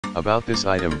About this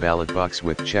item: ballot box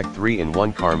with check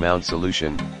 3-in-1 car mount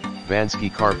solution.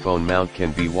 Vansky car phone mount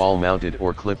can be wall mounted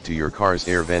or clipped to your car's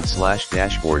air vent /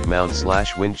 dashboard mount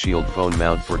 / windshield phone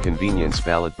mount for convenience.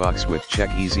 Ballot box with check,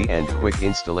 easy and quick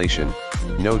installation,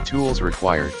 no tools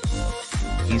required.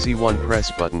 Easy one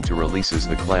press button to releases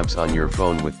the clamps on your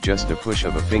phone with just a push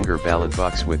of a finger. Ballot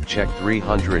box with check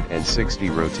 360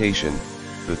 rotation.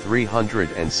 The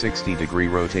 360-degree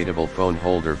rotatable phone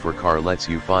holder for car lets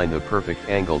you find the perfect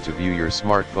angle to view your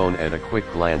smartphone at a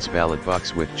quick glance. Ballot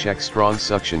box with check strong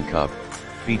suction cup.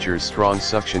 Features strong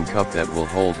suction cup that will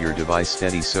hold your device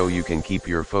steady so you can keep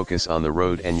your focus on the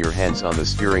road and your hands on the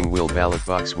steering wheel. Ballot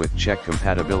box with check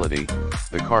compatibility.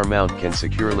 The car mount can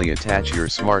securely attach your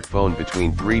smartphone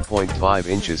between 3.5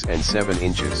 inches and 7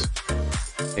 inches.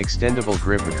 Extendable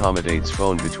grip accommodates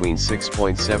phone between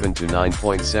 6.7 to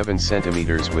 9.7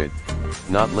 centimeters width.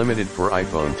 Not limited for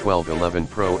iPhone 12, 11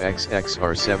 Pro,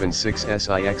 XR7, 6S,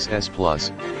 XS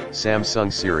Plus,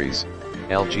 Samsung series,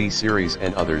 LG series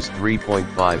and others.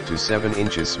 3.5 to 7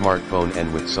 inches smartphone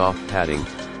and with soft padding,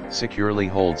 securely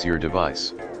holds your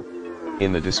device.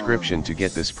 In the description to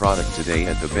get this product today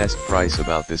at the best price.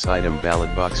 About this item: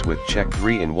 ballot box with check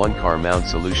 3-in-1 car mount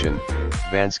solution.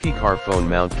 Vansky car phone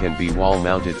mount can be wall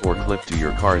mounted or clipped to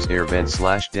your car's air vent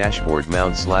 / dashboard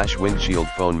mount / windshield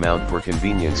phone mount for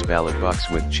convenience. Ballot box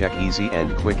with check, easy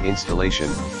and quick installation,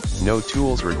 no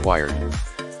tools required.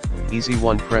 Easy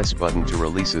one press button to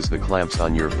releases the clamps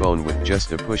on your phone with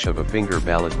just a push of a finger.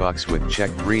 Ballot box with check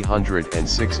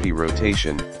 360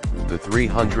 rotation. The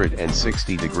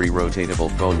 360-degree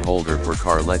rotatable phone holder for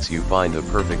car lets you find the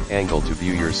perfect angle to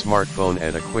view your smartphone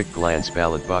at a quick glance.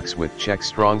 Ballot box with check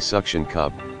strong suction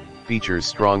cup. Features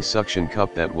strong suction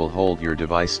cup that will hold your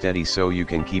device steady so you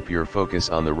can keep your focus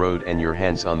on the road and your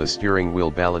hands on the steering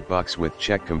wheel. Ballot box with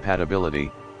check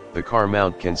compatibility. The car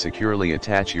mount can securely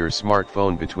attach your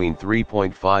smartphone between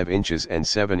 3.5 inches and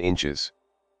 7 inches.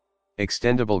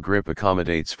 Extendable grip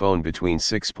accommodates phone between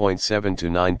 6.7 to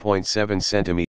 9.7 centimeters.